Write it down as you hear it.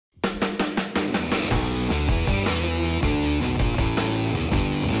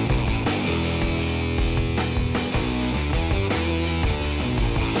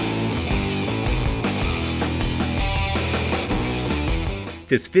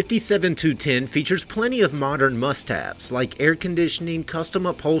This 57-210 features plenty of modern must-haves like air conditioning, custom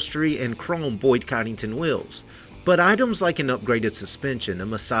upholstery, and chrome Boyd Coddington wheels. But items like an upgraded suspension, a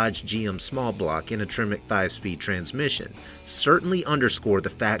massaged GM small block, and a Tremec 5-speed transmission certainly underscore the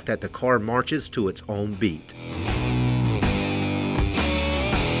fact that the car marches to its own beat.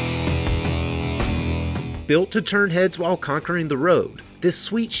 Built to turn heads while conquering the road, this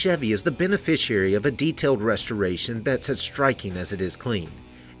sweet Chevy is the beneficiary of a detailed restoration that's as striking as it is clean.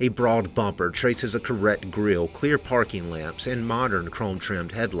 A broad bumper traces a correct grille, clear parking lamps, and modern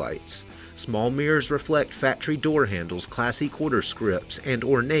chrome-trimmed headlights. Small mirrors reflect factory door handles, classy quarter scripts, and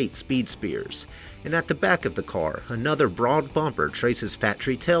ornate speed spears. And at the back of the car, another broad bumper traces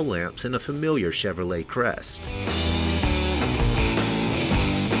factory tail lamps and a familiar Chevrolet crest.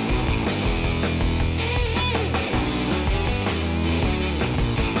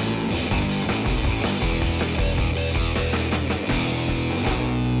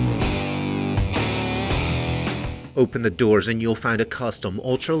 Open the doors and you'll find a custom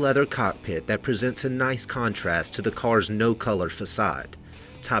ultra-leather cockpit that presents a nice contrast to the car's no-color facade.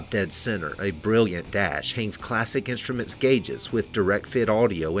 Top dead center, a brilliant dash hangs classic Instruments gauges with direct-fit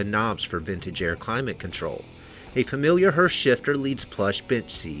audio and knobs for vintage air climate control. A familiar Hurst shifter leads plush bench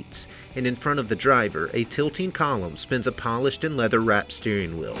seats, and in front of the driver, a tilting column spins a polished and leather-wrapped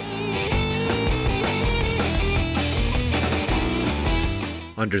steering wheel.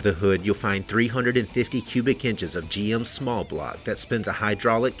 Under the hood, you'll find 350 cubic inches of GM small block that spins a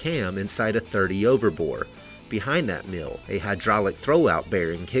hydraulic cam inside a 30 overbore. Behind that mill, a hydraulic throwout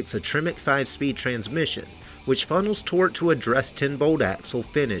bearing kicks a Tremec 5-speed transmission, which funnels torque to a dressed 10-bolt axle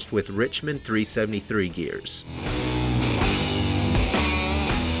finished with Richmond 373 gears.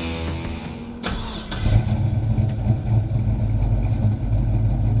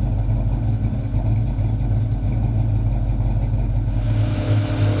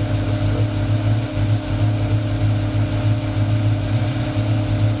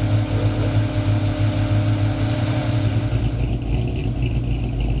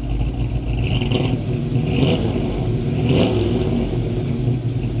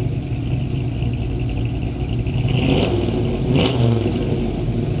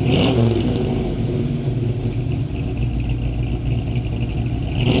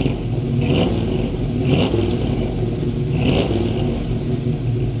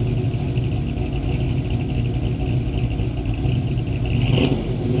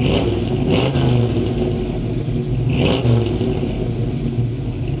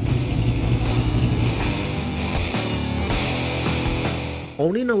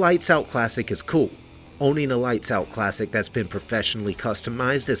 Owning a Lights-Out Classic is cool. Owning a Lights-Out Classic that's been professionally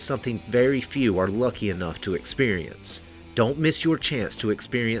customized is something very few are lucky enough to experience. Don't miss your chance to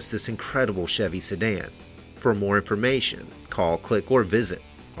experience this incredible Chevy sedan. For more information, call, click, or visit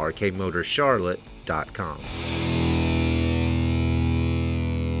rkmotorscharlotte.com.